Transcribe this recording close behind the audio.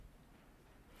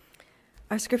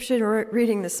Our scripture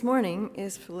reading this morning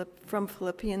is from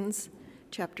Philippians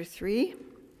chapter 3.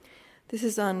 This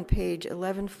is on page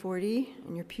 1140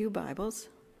 in your pew Bibles.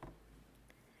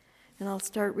 And I'll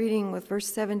start reading with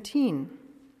verse 17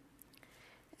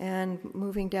 and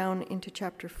moving down into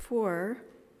chapter 4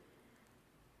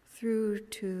 through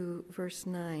to verse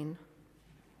 9.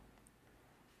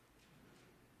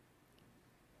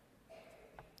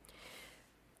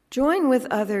 Join with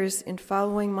others in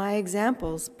following my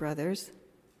examples, brothers,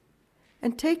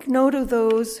 and take note of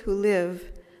those who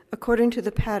live according to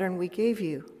the pattern we gave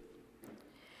you.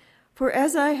 For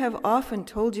as I have often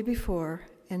told you before,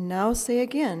 and now say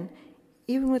again,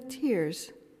 even with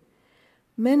tears,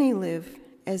 many live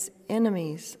as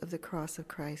enemies of the cross of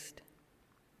Christ.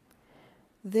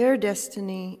 Their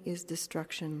destiny is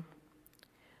destruction.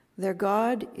 Their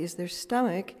God is their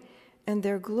stomach, and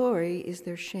their glory is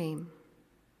their shame.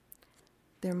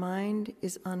 Their mind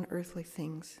is on earthly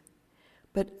things,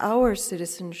 but our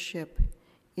citizenship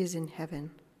is in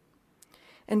heaven.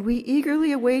 And we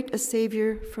eagerly await a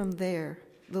Savior from there,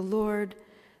 the Lord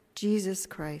Jesus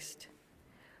Christ,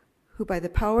 who by the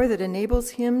power that enables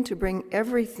him to bring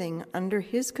everything under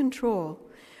his control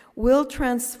will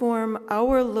transform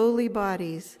our lowly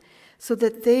bodies so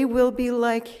that they will be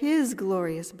like his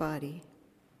glorious body.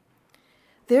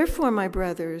 Therefore, my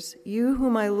brothers, you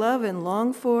whom I love and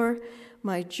long for,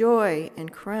 my joy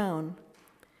and crown,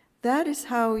 that is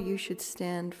how you should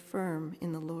stand firm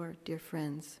in the Lord, dear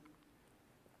friends.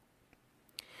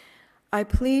 I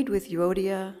plead with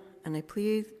Euodia and I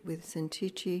plead with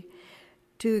Syntyche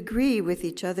to agree with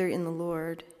each other in the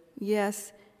Lord.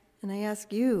 Yes, and I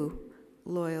ask you,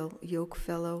 loyal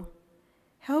yokefellow,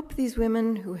 help these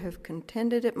women who have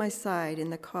contended at my side in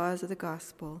the cause of the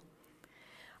gospel,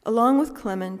 along with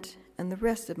Clement and the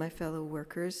rest of my fellow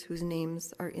workers whose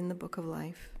names are in the book of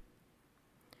life.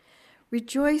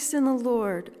 Rejoice in the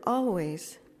Lord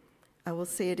always. I will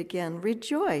say it again,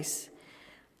 rejoice.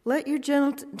 Let your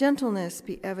gentleness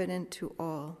be evident to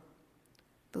all.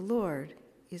 The Lord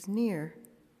is near.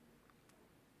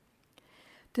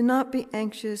 Do not be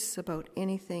anxious about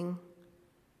anything,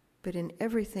 but in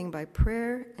everything by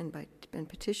prayer and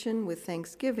petition with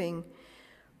thanksgiving,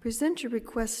 present your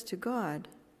requests to God,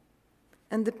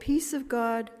 and the peace of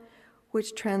God,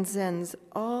 which transcends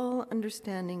all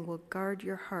understanding, will guard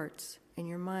your hearts and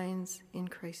your minds in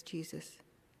Christ Jesus.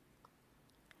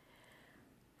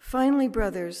 Finally,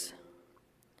 brothers,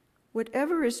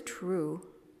 whatever is true,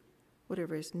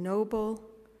 whatever is noble,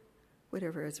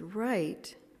 whatever is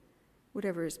right,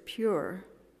 whatever is pure,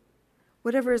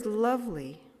 whatever is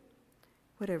lovely,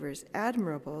 whatever is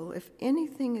admirable, if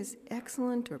anything is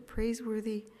excellent or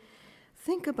praiseworthy,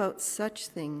 think about such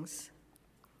things.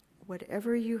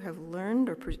 Whatever you have learned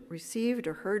or received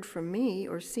or heard from me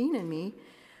or seen in me,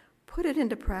 put it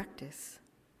into practice,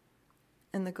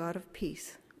 and the God of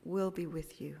peace will be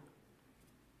with you.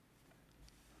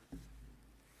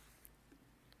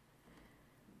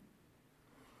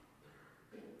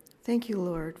 Thank you,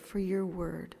 Lord, for your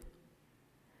word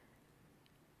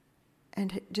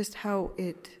and just how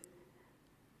it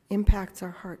impacts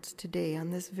our hearts today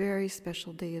on this very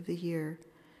special day of the year,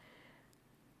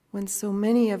 when so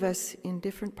many of us in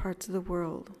different parts of the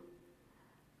world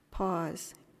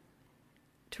pause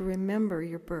to remember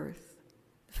your birth,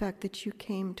 the fact that you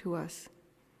came to us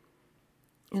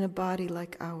in a body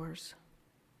like ours.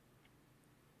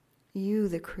 You,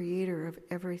 the creator of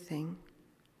everything.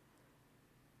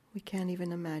 We can't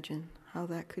even imagine how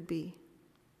that could be,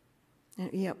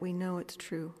 and yet we know it's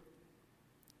true.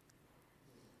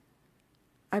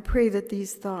 I pray that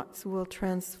these thoughts will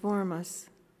transform us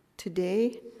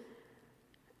today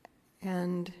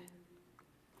and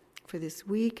for this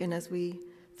week, and as we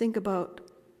think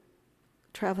about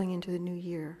traveling into the new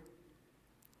year.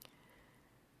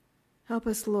 Help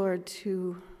us, Lord,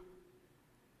 to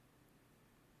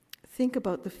think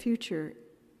about the future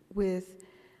with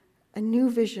a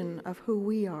new vision of who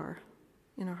we are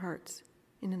in our hearts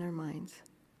and in our minds,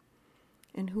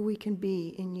 and who we can be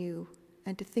in you,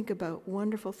 and to think about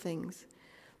wonderful things,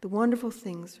 the wonderful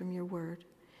things from your word,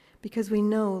 because we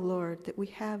know, Lord, that we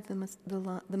have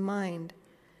the mind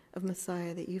of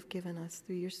Messiah that you've given us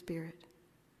through your Spirit.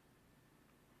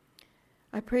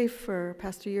 I pray for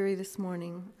Pastor Yuri this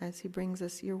morning as he brings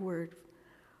us your word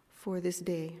for this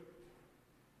day.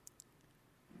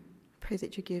 I pray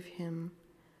that you give him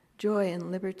joy and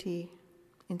liberty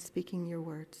in speaking your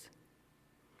words.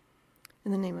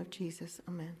 In the name of Jesus,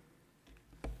 amen.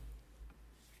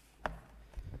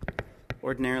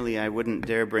 Ordinarily, I wouldn't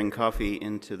dare bring coffee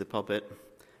into the pulpit,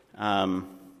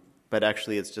 but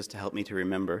actually it's just to help me to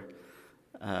remember,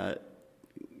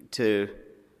 to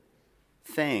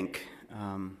thank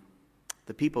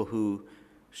the people who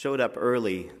showed up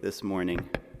early this morning,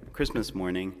 Christmas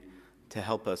morning, to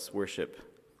help us worship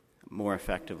more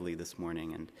effectively this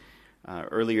morning. And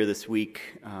earlier this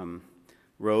week,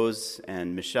 Rose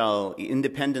and Michelle,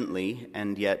 independently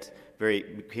and yet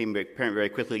became apparent very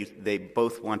quickly, they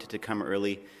both wanted to come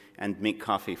early and make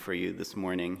coffee for you this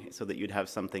morning so that you'd have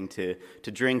something to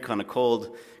drink on a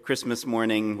cold Christmas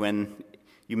morning when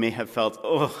you may have felt,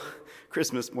 oh,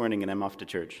 Christmas morning and I'm off to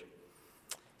church.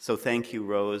 So thank you,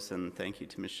 Rose, and thank you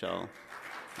to Michelle.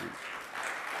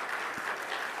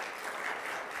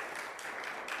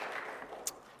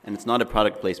 And it's not a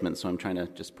product placement, so I'm trying to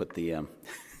just put the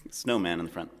snowman in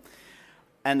the front.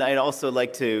 And I'd also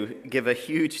like to give a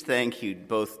huge thank you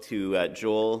both to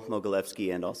Joel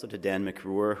Mogilevsky and also to Dan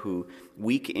McRuer, who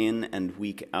week in and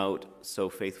week out so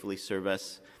faithfully serve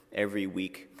us every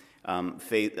week.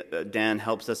 Dan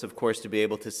helps us, of course, to be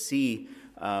able to see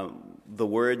the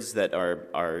words that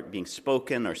are being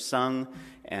spoken or sung,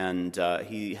 and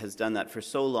he has done that for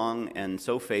so long and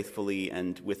so faithfully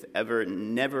and with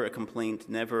never a complaint,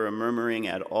 never a murmuring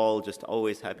at all, just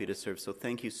always happy to serve. So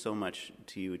thank you so much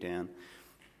to you, Dan.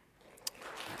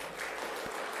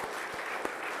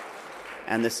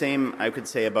 And the same I could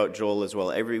say about Joel as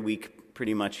well. Every week,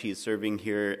 pretty much, he's serving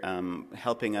here,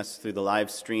 helping us through the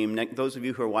live stream. Those of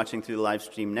you who are watching through the live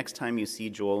stream, next time you see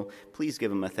Joel, please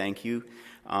give him a thank you.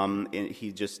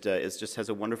 He just has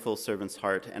a wonderful servant's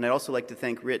heart. And I'd also like to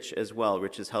thank Rich as well.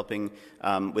 Rich is helping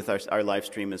with our live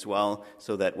stream as well,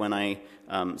 so that when I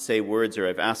say words or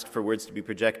I've asked for words to be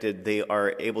projected, they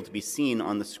are able to be seen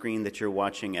on the screen that you're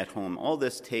watching at home. All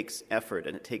this takes effort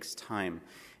and it takes time.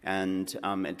 And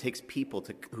it takes people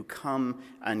who come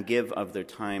and give of their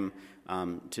time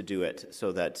to do it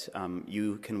so that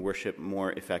you can worship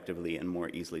more effectively and more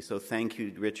easily. So thank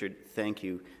you, Richard. Thank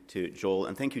you to Joel.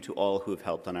 And thank you to all who have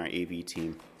helped on our AV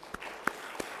team.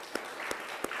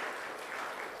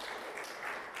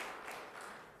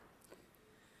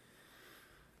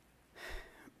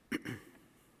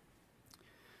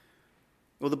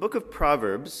 Well, the book of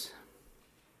Proverbs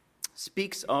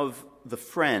speaks of the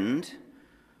friend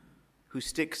who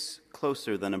sticks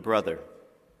closer than a brother.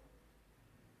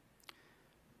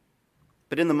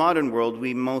 But in the modern world,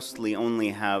 we mostly only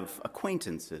have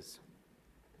acquaintances,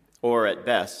 or at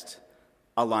best,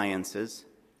 alliances,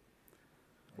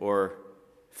 or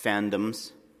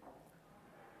fandoms.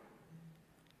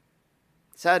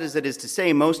 Sad as it is to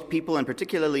say, most people, and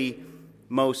particularly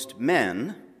most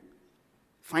men,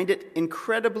 find it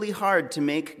incredibly hard to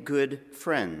make good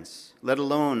friends, let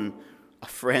alone a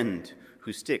friend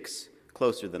who sticks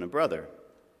closer than a brother.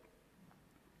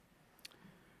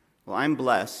 Well, I'm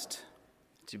blessed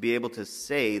to be able to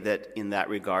say that in that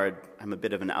regard, I'm a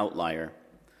bit of an outlier.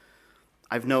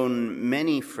 I've known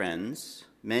many friends,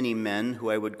 many men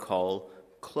who I would call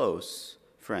close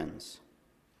friends.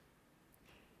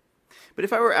 But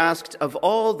if I were asked, of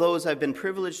all those I've been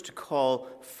privileged to call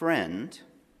friend,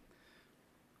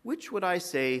 which would I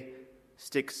say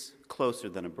sticks closer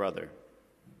than a brother?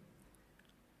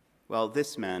 Well,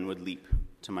 this man would leap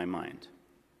to my mind.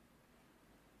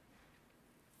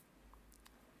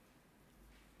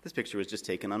 This picture was just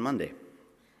taken on Monday.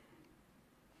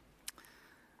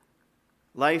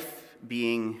 Life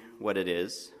being what it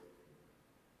is,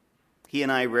 he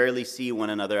and I rarely see one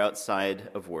another outside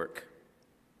of work.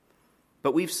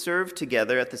 But we've served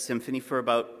together at the Symphony for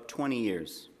about 20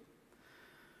 years.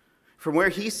 From where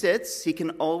he sits, he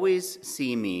can always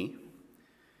see me,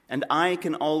 and I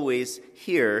can always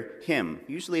hear him,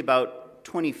 usually about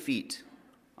 20 feet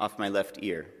off my left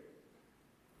ear.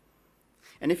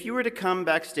 And if you were to come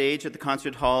backstage at the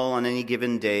concert hall on any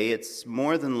given day, it's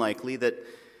more than likely that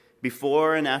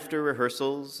before and after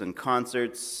rehearsals and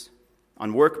concerts,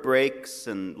 on work breaks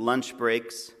and lunch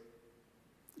breaks,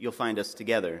 you'll find us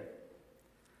together.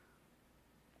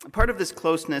 Part of this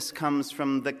closeness comes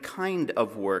from the kind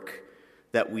of work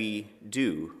that we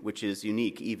do, which is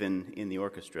unique even in the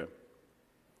orchestra.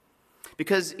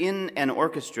 Because in an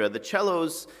orchestra, the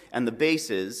cellos and the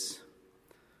basses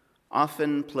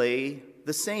often play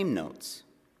the same notes,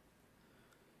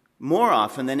 more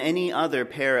often than any other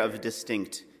pair of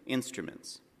distinct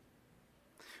instruments.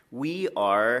 We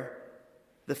are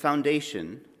the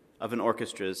foundation of an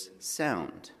orchestra's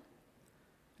sound.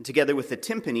 And together with the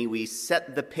timpani, we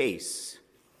set the pace,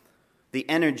 the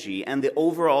energy, and the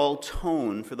overall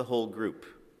tone for the whole group.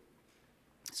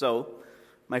 So,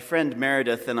 my friend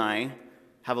Meredith and I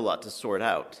have a lot to sort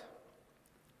out.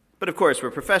 But of course, we're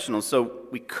professionals, so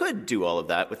we could do all of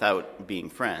that without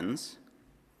being friends.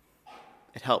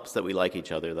 It helps that we like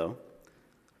each other, though.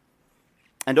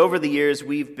 And over the years,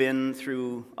 we've been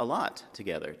through a lot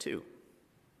together, too.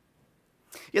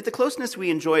 Yet the closeness we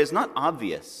enjoy is not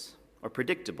obvious or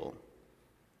predictable.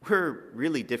 We're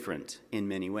really different in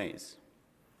many ways.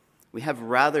 We have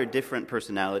rather different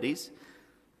personalities,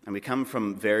 and we come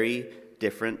from very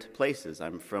different places.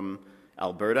 I'm from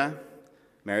Alberta.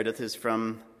 Meredith is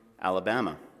from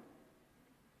Alabama.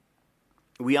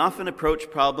 We often approach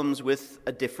problems with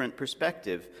a different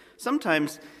perspective,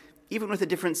 sometimes even with a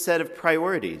different set of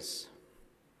priorities.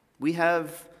 We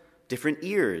have different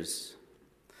ears,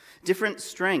 different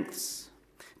strengths,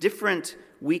 different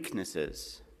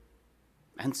weaknesses,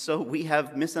 and so we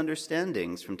have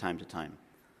misunderstandings from time to time.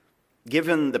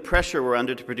 Given the pressure we're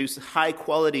under to produce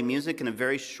high-quality music in a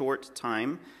very short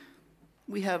time,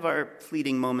 we have our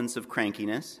fleeting moments of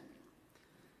crankiness,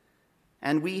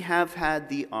 and we have had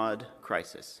the odd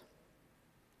crisis.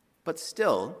 But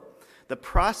still, the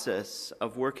process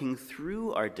of working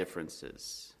through our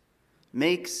differences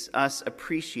makes us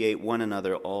appreciate one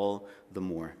another all the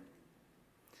more.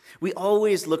 We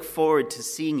always look forward to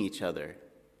seeing each other.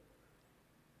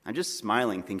 I'm just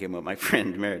smiling thinking about my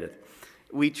friend Meredith.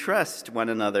 We trust one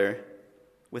another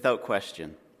without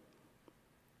question.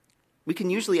 We can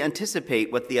usually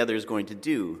anticipate what the other is going to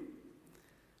do.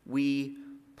 We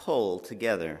pull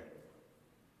together.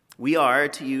 We are,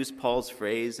 to use Paul's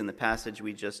phrase in the passage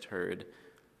we just heard,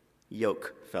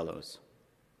 yoke fellows.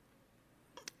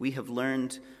 We have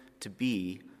learned to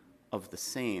be of the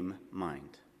same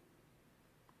mind.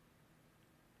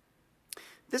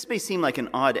 This may seem like an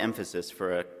odd emphasis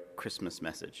for a Christmas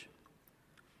message.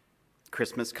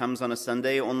 Christmas comes on a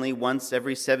Sunday only once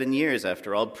every 7 years,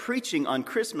 after all. Preaching on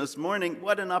Christmas morning,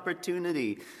 what an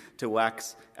opportunity to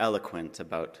wax eloquent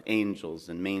about angels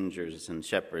and mangers and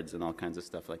shepherds and all kinds of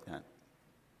stuff like that.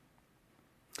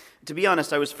 To be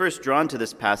honest, I was first drawn to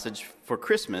this passage for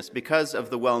Christmas because of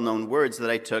the well-known words that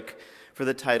I took for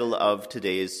the title of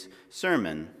today's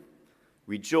sermon,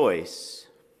 Rejoice,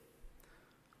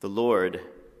 the Lord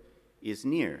is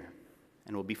near.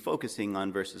 And we'll be focusing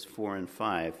on verses 4 and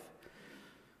 5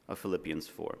 of Philippians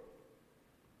 4.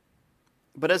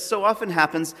 But as so often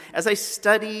happens, as I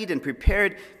studied and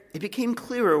prepared, it became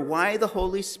clearer why the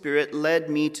Holy Spirit led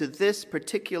me to this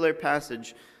particular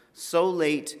passage so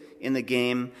late in the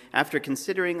game after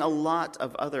considering a lot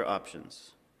of other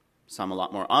options. Some a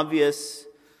lot more obvious,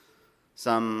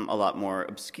 some a lot more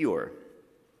obscure.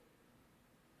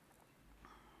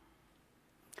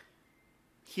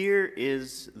 Here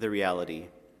is the reality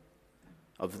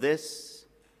of this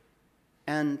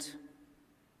and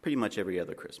pretty much every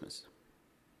other Christmas.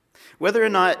 Whether or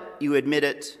not you admit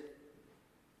it,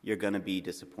 you're going to be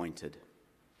disappointed.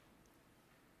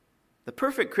 The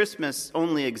perfect Christmas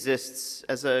only exists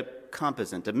as a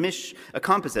composite, a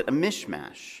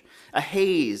mishmash, a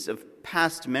haze of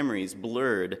past memories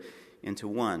blurred into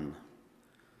one.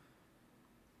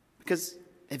 Because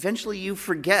eventually you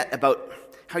forget about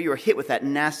how you were hit with that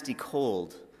nasty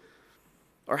cold,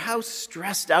 or how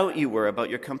stressed out you were about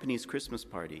your company's Christmas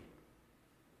party,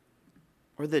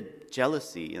 or the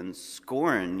jealousy and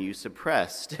scorn you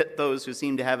suppressed at those who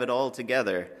seemed to have it all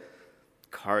together.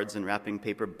 Cards and wrapping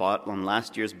paper bought on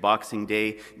last year's Boxing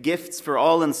Day, gifts for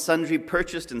all and sundry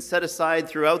purchased and set aside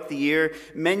throughout the year,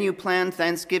 menu planned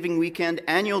Thanksgiving weekend,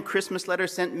 annual Christmas letter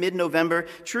sent mid-November,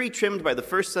 tree trimmed by the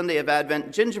first Sunday of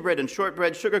Advent, gingerbread and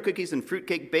shortbread, sugar cookies and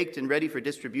fruitcake baked and ready for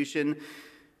distribution,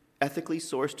 ethically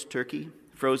sourced turkey,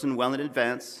 frozen well in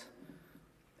advance,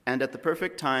 and at the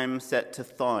perfect time set to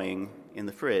thawing in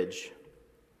the fridge,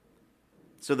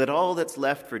 so that all that's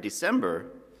left for December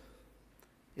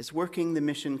is working the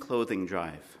mission clothing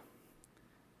drive,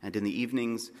 and in the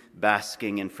evenings,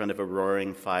 basking in front of a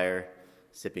roaring fire,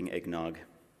 sipping eggnog.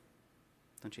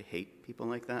 Don't you hate people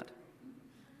like that?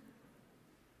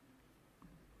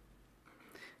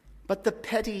 But the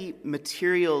petty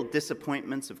material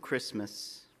disappointments of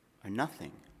Christmas are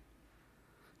nothing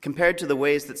compared to the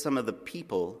ways that some of the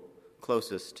people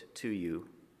closest to you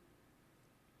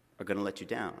are going to let you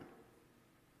down.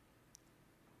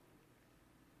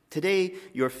 Today,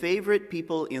 your favorite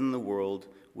people in the world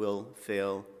will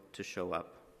fail to show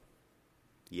up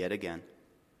yet again.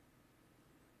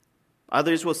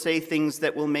 Others will say things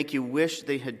that will make you wish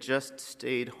they had just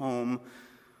stayed home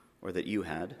or that you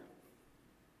had.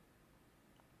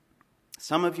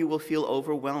 Some of you will feel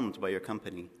overwhelmed by your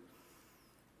company.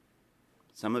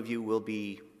 Some of you will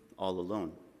be all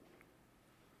alone.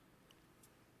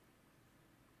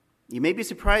 You may be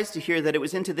surprised to hear that it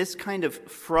was into this kind of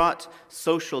fraught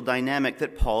social dynamic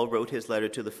that Paul wrote his letter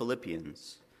to the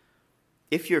Philippians.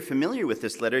 If you're familiar with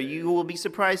this letter, you will be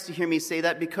surprised to hear me say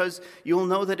that because you'll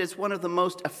know that it's one of the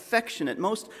most affectionate,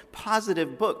 most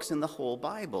positive books in the whole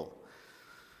Bible.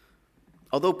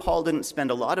 Although Paul didn't spend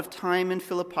a lot of time in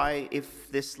Philippi, if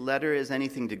this letter is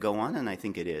anything to go on, and I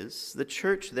think it is, the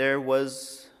church there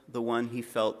was the one he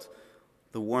felt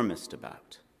the warmest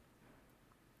about.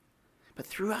 But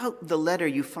throughout the letter,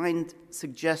 you find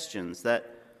suggestions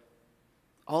that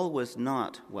all was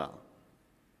not well.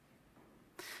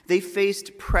 They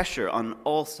faced pressure on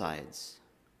all sides.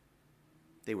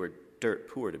 They were dirt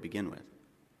poor to begin with.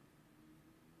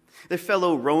 Their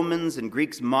fellow Romans and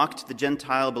Greeks mocked the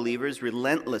Gentile believers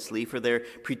relentlessly for their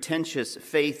pretentious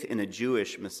faith in a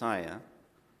Jewish Messiah.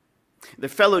 Their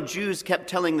fellow Jews kept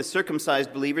telling the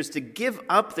circumcised believers to give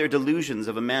up their delusions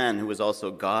of a man who was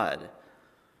also God.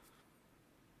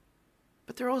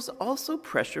 But there was also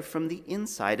pressure from the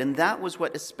inside, and that was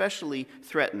what especially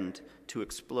threatened to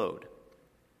explode.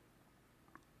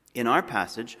 In our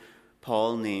passage,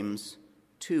 Paul names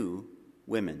two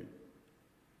women,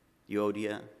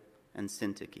 Euodia and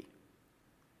Syntyche,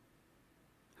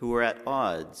 who were at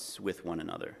odds with one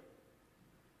another.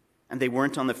 And they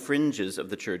weren't on the fringes of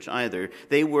the church either.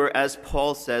 They were, as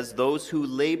Paul says, those who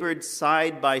labored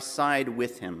side by side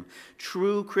with him.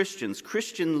 True Christians,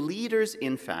 Christian leaders,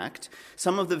 in fact,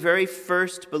 some of the very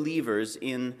first believers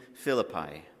in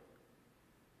Philippi.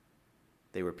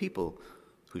 They were people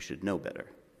who should know better.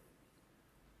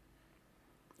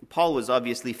 Paul was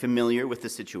obviously familiar with the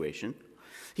situation.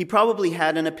 He probably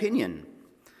had an opinion,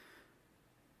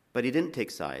 but he didn't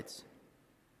take sides.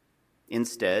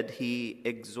 Instead, he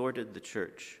exhorted the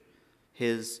church,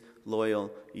 his loyal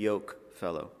yoke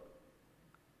fellow,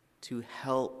 to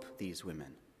help these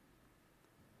women.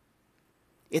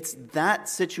 It's that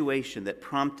situation that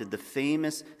prompted the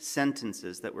famous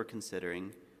sentences that we're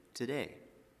considering today.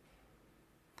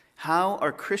 How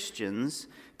are Christians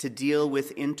to deal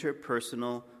with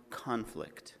interpersonal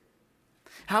conflict?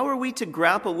 How are we to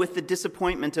grapple with the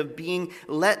disappointment of being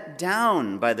let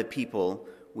down by the people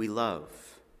we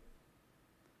love?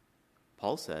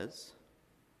 Paul says,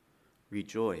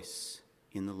 rejoice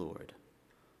in the Lord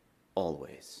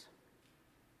always.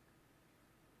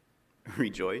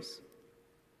 Rejoice?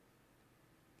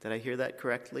 Did I hear that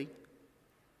correctly?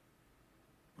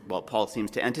 Well, Paul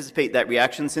seems to anticipate that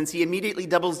reaction since he immediately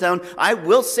doubles down. I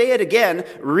will say it again,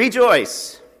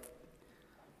 rejoice.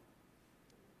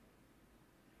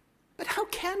 But how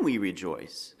can we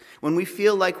rejoice when we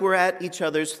feel like we're at each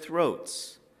other's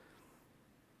throats?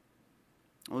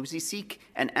 Well, as we seek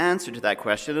an answer to that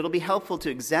question, it'll be helpful to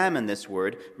examine this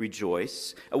word,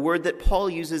 rejoice, a word that Paul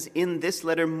uses in this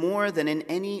letter more than in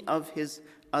any of his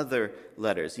other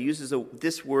letters. He uses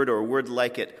this word or a word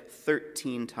like it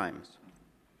 13 times.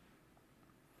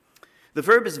 The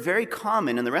verb is very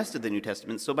common in the rest of the New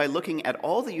Testament, so by looking at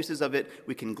all the uses of it,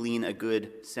 we can glean a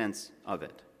good sense of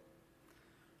it.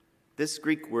 This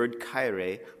Greek word,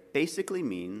 chaire, basically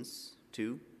means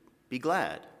to be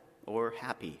glad or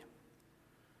happy.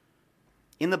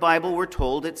 In the Bible, we're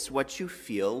told it's what you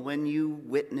feel when you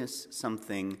witness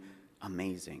something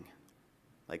amazing,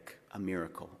 like a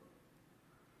miracle.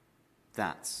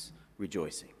 That's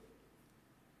rejoicing.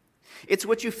 It's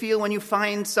what you feel when you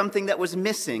find something that was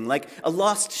missing, like a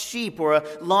lost sheep or a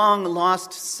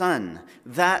long-lost son.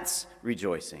 That's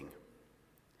rejoicing.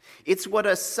 It's what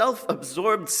a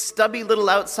self-absorbed, stubby little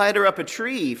outsider up a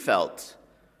tree felt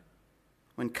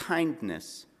when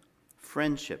kindness,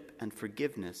 friendship, and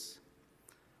forgiveness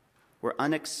were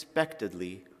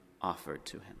unexpectedly offered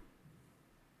to him.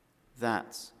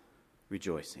 That's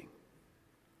rejoicing.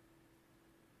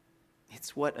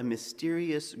 It's what a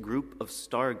mysterious group of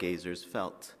stargazers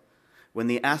felt when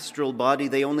the astral body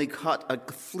they only caught a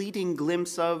fleeting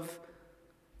glimpse of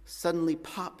suddenly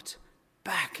popped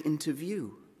back into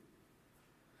view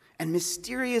and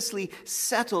mysteriously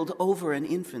settled over an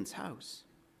infant's house.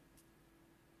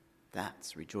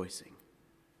 That's rejoicing.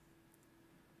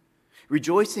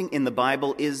 Rejoicing in the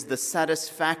Bible is the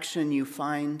satisfaction you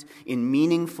find in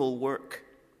meaningful work.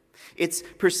 It's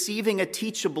perceiving a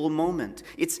teachable moment.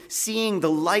 It's seeing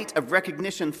the light of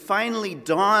recognition finally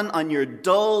dawn on your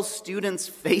dull students'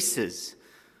 faces.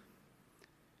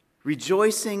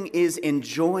 Rejoicing is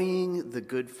enjoying the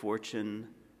good fortune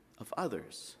of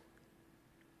others.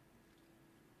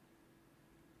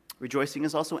 Rejoicing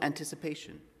is also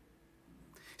anticipation,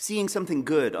 seeing something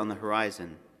good on the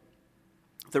horizon,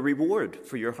 the reward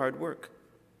for your hard work,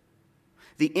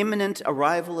 the imminent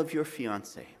arrival of your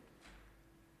fiancé,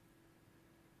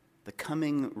 the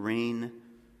coming reign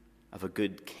of a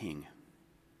good king,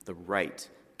 the right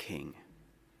king,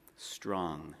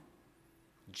 strong,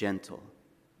 gentle,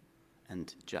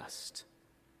 and just.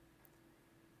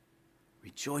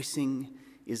 Rejoicing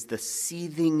is the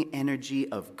seething energy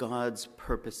of God's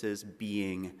purposes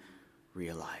being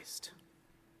realized.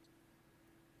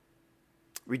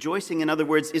 Rejoicing, in other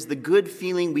words, is the good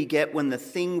feeling we get when the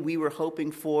thing we were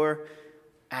hoping for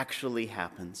actually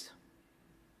happens.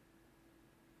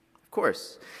 Of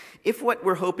course, if what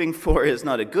we're hoping for is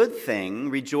not a good thing,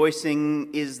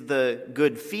 rejoicing is the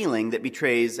good feeling that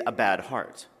betrays a bad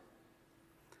heart.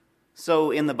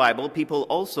 So in the Bible, people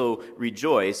also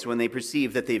rejoice when they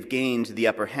perceive that they've gained the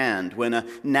upper hand, when a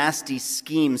nasty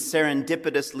scheme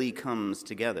serendipitously comes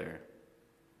together.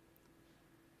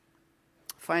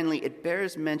 Finally, it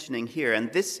bears mentioning here,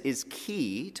 and this is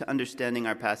key to understanding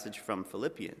our passage from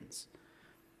Philippians,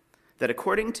 that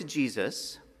according to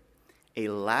Jesus, a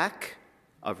lack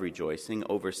of rejoicing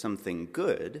over something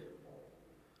good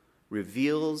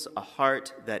reveals a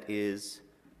heart that is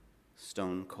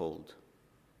stone cold,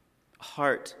 a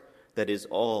heart that is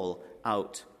all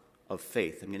out of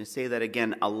faith. I'm going to say that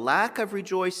again. A lack of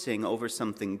rejoicing over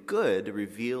something good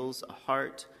reveals a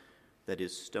heart that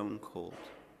is stone cold,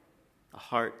 a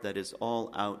heart that is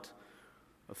all out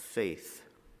of faith.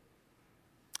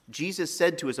 Jesus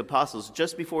said to his apostles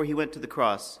just before he went to the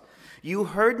cross, "You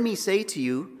heard me say to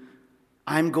you,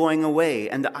 I'm going away,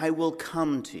 and I will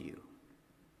come to you.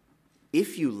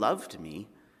 If you loved me,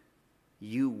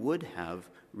 you would have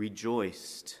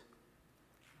rejoiced.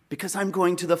 Because I'm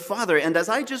going to the Father, and as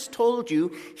I just told you,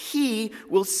 he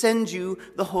will send you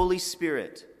the Holy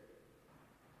Spirit."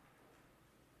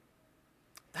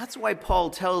 That's why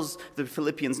Paul tells the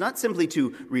Philippians not simply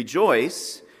to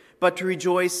rejoice, but to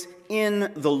rejoice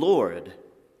in the Lord.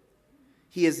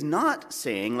 He is not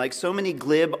saying, like so many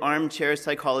glib armchair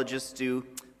psychologists do,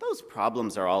 those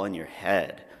problems are all in your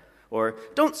head. Or,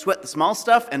 don't sweat the small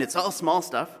stuff, and it's all small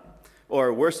stuff.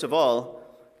 Or, worst of all,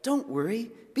 don't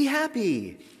worry, be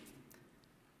happy.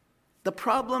 The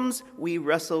problems we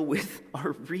wrestle with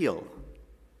are real.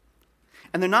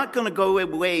 And they're not going to go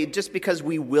away just because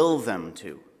we will them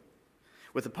to.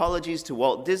 With apologies to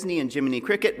Walt Disney and Jiminy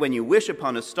Cricket, when you wish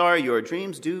upon a star, your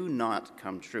dreams do not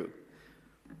come true.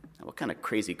 Now, what kind of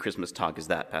crazy Christmas talk is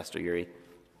that, Pastor Yuri?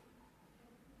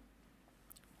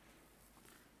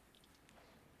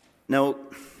 No,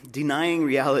 denying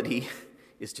reality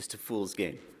is just a fool's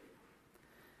game.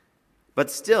 But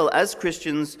still, as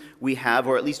Christians, we have,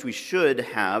 or at least we should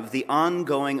have, the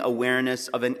ongoing awareness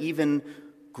of an even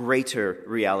greater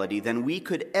reality than we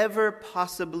could ever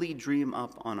possibly dream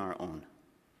up on our own.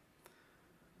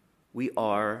 We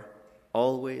are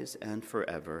always and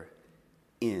forever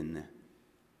in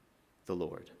the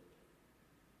Lord.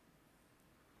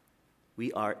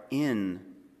 We are in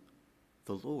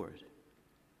the Lord.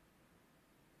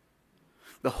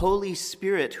 The Holy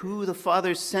Spirit, who the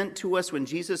Father sent to us when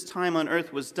Jesus' time on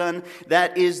earth was done,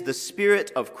 that is the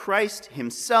Spirit of Christ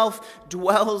himself,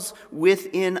 dwells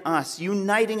within us,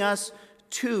 uniting us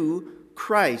to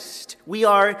Christ. We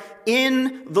are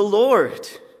in the Lord.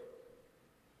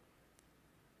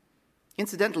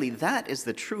 Incidentally, that is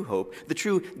the true hope, the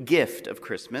true gift of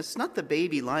Christmas, not the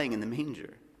baby lying in the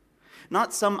manger,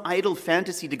 not some idle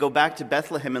fantasy to go back to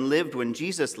Bethlehem and live when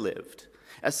Jesus lived.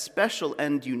 As special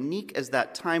and unique as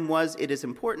that time was, it is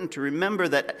important to remember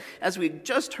that, as we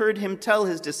just heard him tell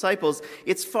his disciples,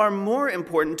 it's far more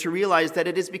important to realize that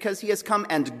it is because he has come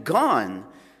and gone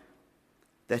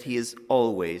that he is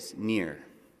always near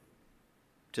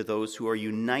to those who are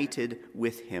united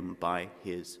with him by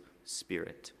his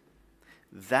Spirit.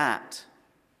 That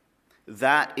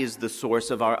is the source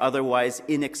of our otherwise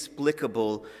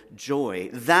inexplicable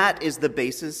joy. That is the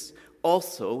basis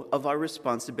also of our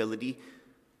responsibility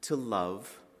to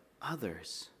love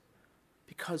others,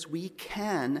 because we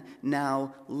can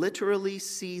now literally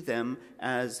see them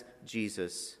as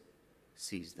Jesus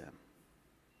sees them.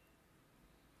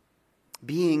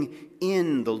 Being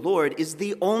in the Lord is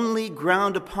the only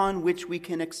ground upon which we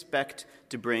can expect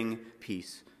to bring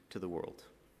peace to the world.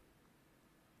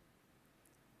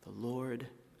 The Lord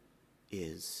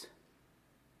is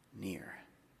near.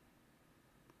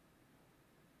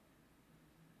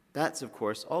 That's, of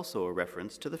course, also a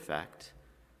reference to the fact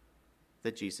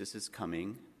that Jesus is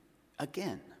coming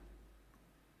again.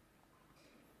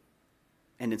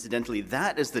 And incidentally,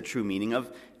 that is the true meaning of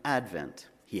Advent.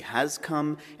 He has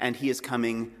come and he is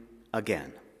coming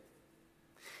again.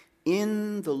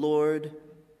 In the Lord,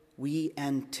 we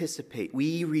anticipate,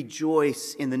 we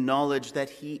rejoice in the knowledge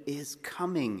that he is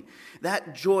coming.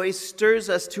 That joy stirs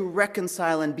us to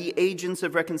reconcile and be agents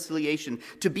of reconciliation,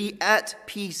 to be at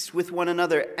peace with one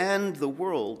another and the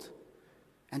world,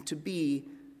 and to be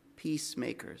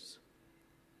peacemakers.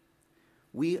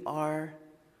 We are,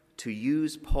 to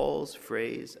use Paul's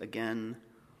phrase again,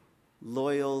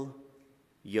 loyal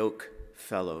yoke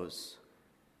fellows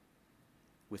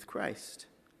with Christ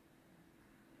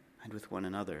and with one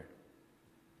another.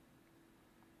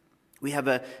 We have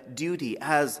a duty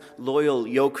as loyal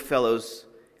yoke fellows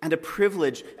and a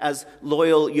privilege as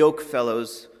loyal yoke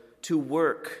fellows to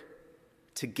work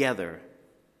together,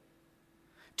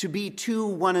 to be to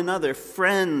one another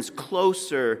friends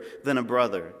closer than a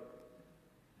brother.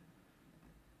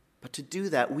 But to do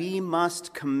that, we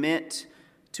must commit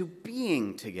to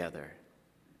being together,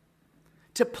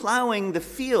 to plowing the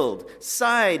field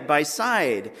side by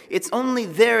side. It's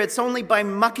only by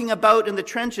mucking about in the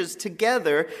trenches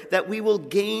together that we will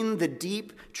gain the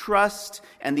deep trust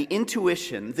and the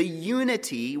intuition, the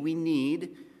unity we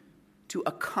need to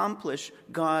accomplish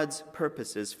God's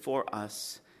purposes for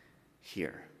us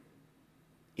here,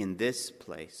 in this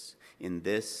place, in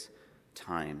this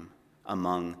time,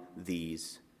 among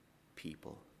these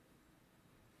people.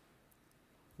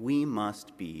 We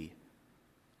must be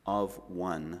of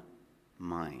one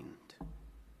mind.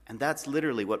 And that's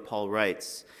literally what Paul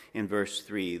writes in verse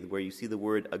 3, where you see the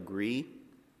word agree.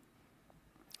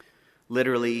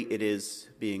 Literally, it is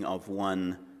being of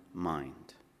one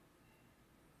mind.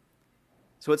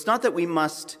 So it's not that we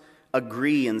must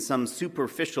agree in some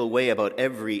superficial way about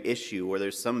every issue or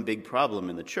there's some big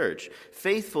problem in the church.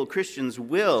 Faithful Christians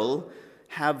will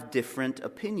have different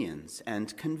opinions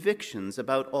and convictions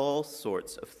about all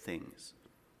sorts of things.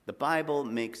 The Bible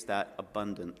makes that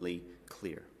abundantly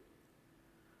clear.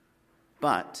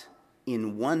 But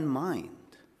in one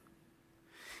mind,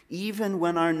 even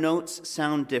when our notes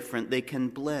sound different, they can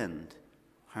blend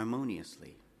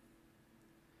harmoniously.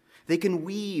 They can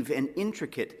weave an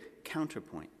intricate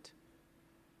counterpoint.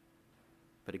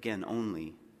 But again,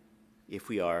 only if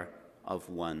we are of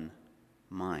one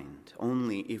mind,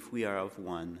 only if we are of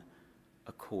one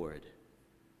accord.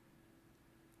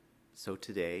 So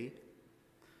today,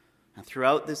 and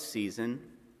throughout this season,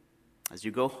 as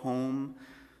you go home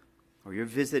or you're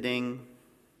visiting,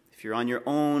 if you're on your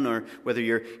own or whether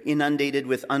you're inundated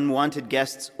with unwanted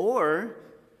guests, or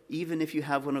even if you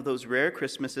have one of those rare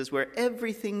Christmases where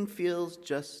everything feels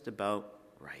just about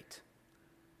right,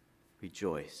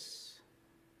 rejoice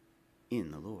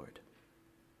in the Lord.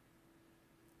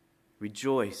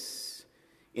 Rejoice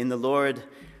in the Lord.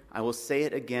 I will say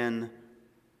it again,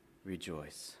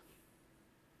 rejoice.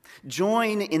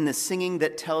 Join in the singing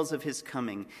that tells of his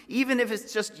coming, even if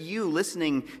it's just you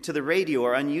listening to the radio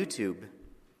or on YouTube.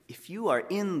 If you are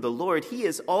in the Lord, he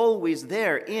is always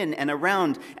there, in and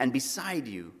around and beside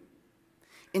you.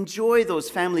 Enjoy those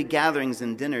family gatherings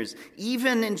and dinners.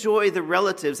 Even enjoy the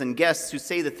relatives and guests who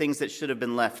say the things that should have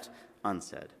been left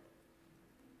unsaid.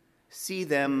 See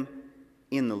them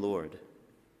in the Lord.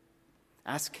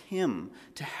 Ask him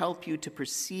to help you to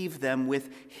perceive them with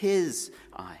his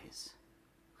eyes.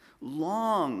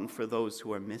 Long for those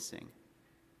who are missing.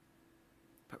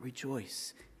 But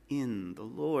rejoice in the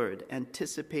Lord,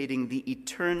 anticipating the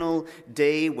eternal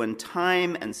day when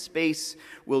time and space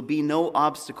will be no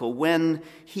obstacle, when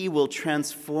he will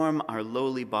transform our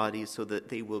lowly bodies so that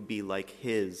they will be like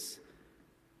his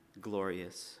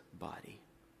glorious body.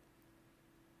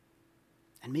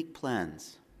 And make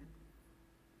plans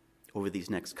over these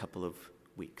next couple of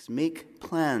weeks. Make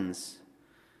plans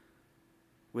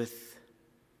with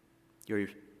your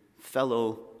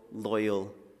fellow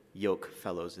loyal yoke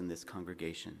fellows in this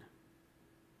congregation.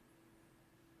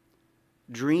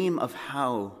 Dream of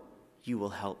how you will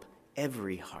help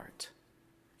every heart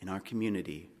in our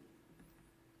community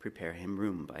prepare him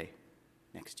room by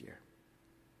next year.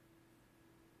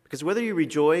 Because whether you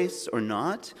rejoice or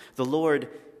not, the Lord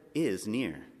is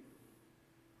near.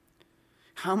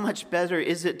 How much better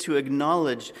is it to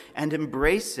acknowledge and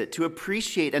embrace it, to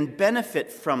appreciate and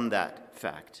benefit from that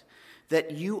fact,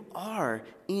 that you are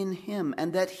in him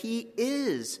and that he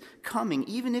is coming,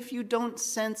 even if you don't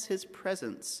sense his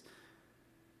presence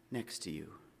next to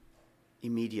you,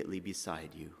 immediately beside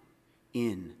you,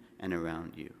 in and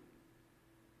around you.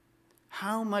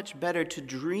 How much better to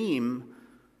dream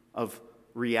of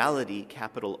reality,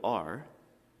 capital R,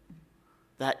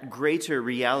 that greater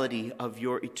reality of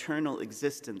your eternal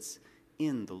existence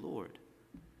in the Lord,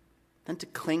 than to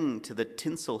cling to the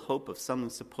tinsel hope of some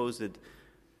supposed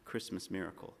Christmas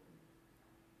miracle.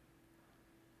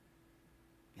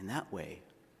 In that way,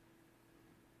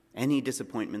 any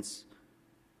disappointments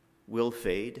will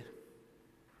fade,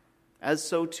 as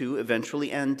so too,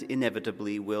 eventually and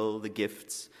inevitably, will the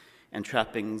gifts and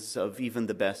trappings of even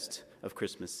the best of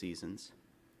Christmas seasons.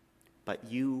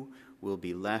 But you will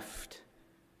be left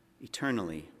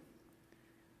eternally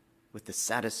with the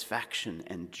satisfaction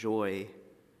and joy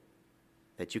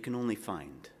that you can only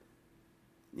find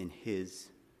in his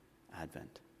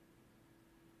advent.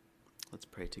 Let's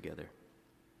pray together.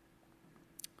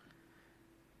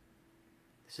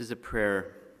 This is a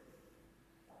prayer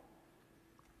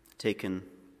taken,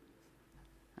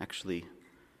 actually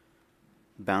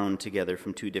bound together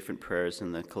from two different prayers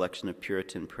in the collection of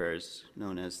Puritan prayers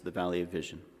known as the Valley of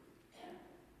Vision.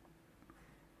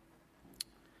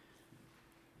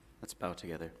 Let's bow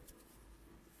together.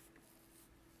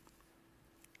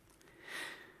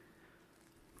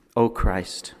 O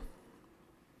Christ,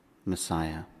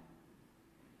 Messiah,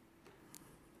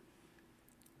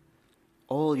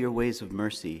 all your ways of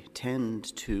mercy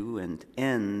tend to and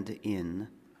end in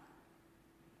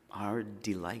our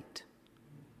delight.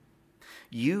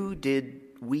 You did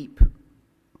weep,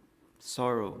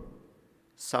 sorrow,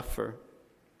 suffer,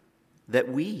 that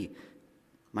we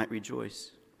might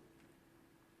rejoice.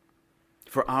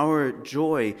 For our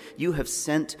joy, you have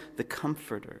sent the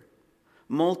Comforter,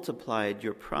 multiplied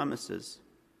your promises,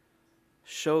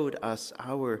 showed us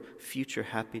our future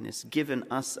happiness, given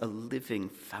us a living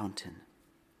fountain.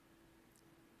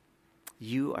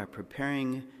 You are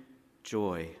preparing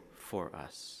joy for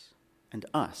us, and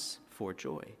us for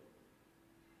joy.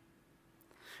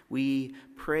 We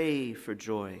pray for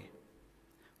joy,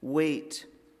 wait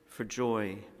for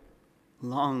joy,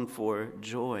 long for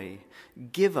joy.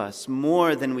 Give us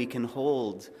more than we can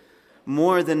hold,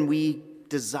 more than we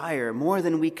desire, more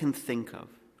than we can think of.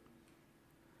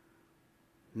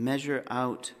 Measure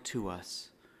out to us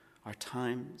our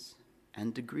times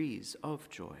and degrees of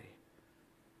joy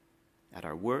at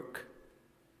our work,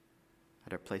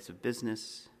 at our place of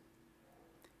business,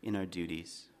 in our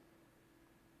duties.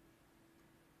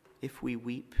 If we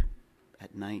weep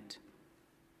at night,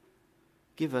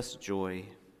 give us joy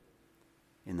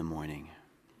in the morning.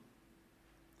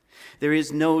 There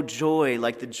is no joy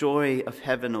like the joy of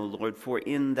heaven, O Lord, for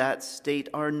in that state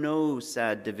are no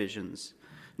sad divisions,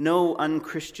 no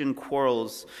unchristian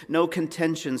quarrels, no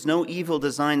contentions, no evil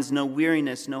designs, no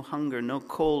weariness, no hunger, no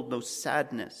cold, no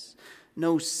sadness,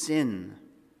 no sin,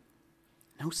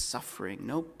 no suffering,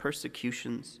 no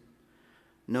persecutions,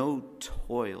 no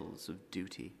toils of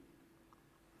duty.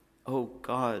 O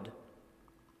God,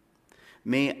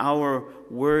 may our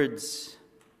words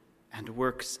and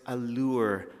works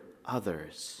allure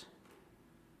others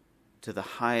to the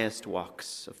highest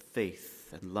walks of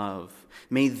faith and love.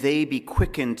 May they be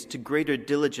quickened to greater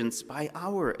diligence by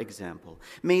our example.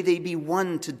 May they be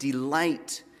won to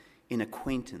delight in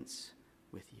acquaintance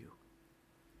with you.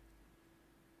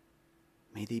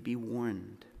 May they be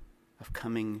warned of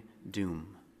coming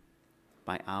doom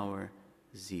by our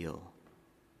zeal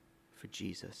for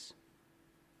Jesus.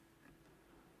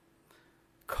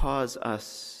 Cause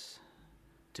us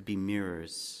to be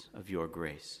mirrors of your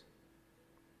grace,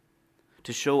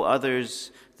 to show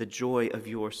others the joy of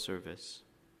your service.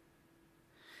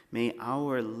 May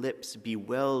our lips be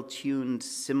well-tuned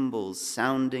cymbals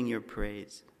sounding your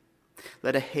praise.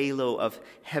 Let a halo of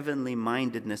heavenly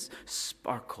mindedness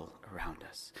sparkle around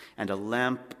us, and a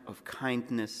lamp of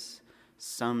kindness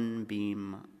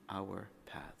sunbeam our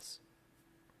paths.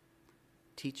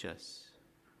 Teach us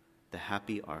the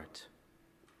happy art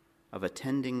of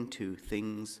attending to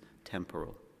things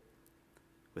temporal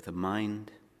with a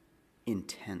mind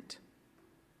intent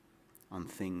on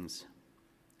things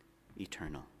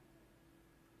eternal.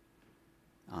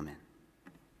 Amen.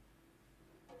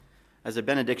 As a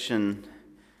benediction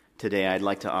today, I'd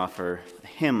like to offer a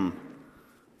hymn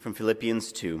from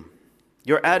Philippians 2.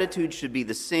 Your attitude should be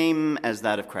the same as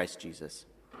that of Christ Jesus,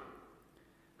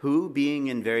 who, being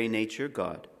in very nature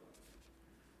God,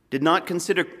 did not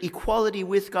consider equality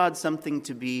with God something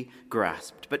to be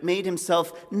grasped, but made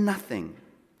himself nothing,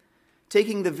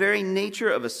 taking the very nature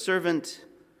of a servant,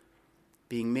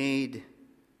 being made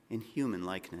in human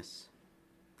likeness.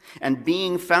 And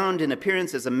being found in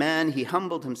appearance as a man, he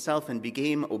humbled himself and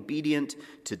became obedient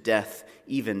to death,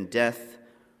 even death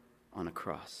on a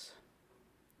cross.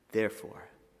 Therefore,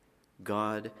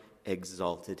 God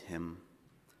exalted him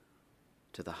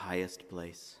to the highest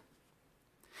place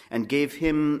and gave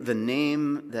him the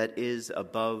name that is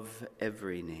above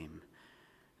every name,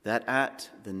 that at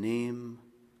the name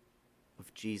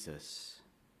of Jesus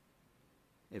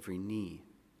every knee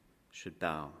should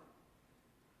bow,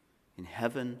 in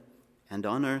heaven and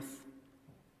on earth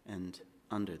and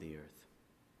under the earth,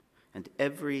 and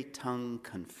every tongue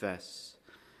confess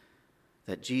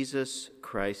that Jesus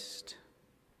Christ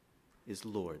is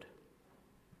Lord,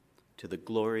 to the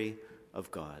glory of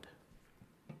God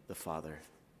the Father.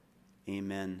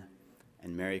 Amen,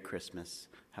 and Merry Christmas.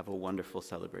 Have a wonderful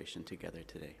celebration together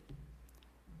today.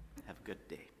 Have a good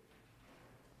day.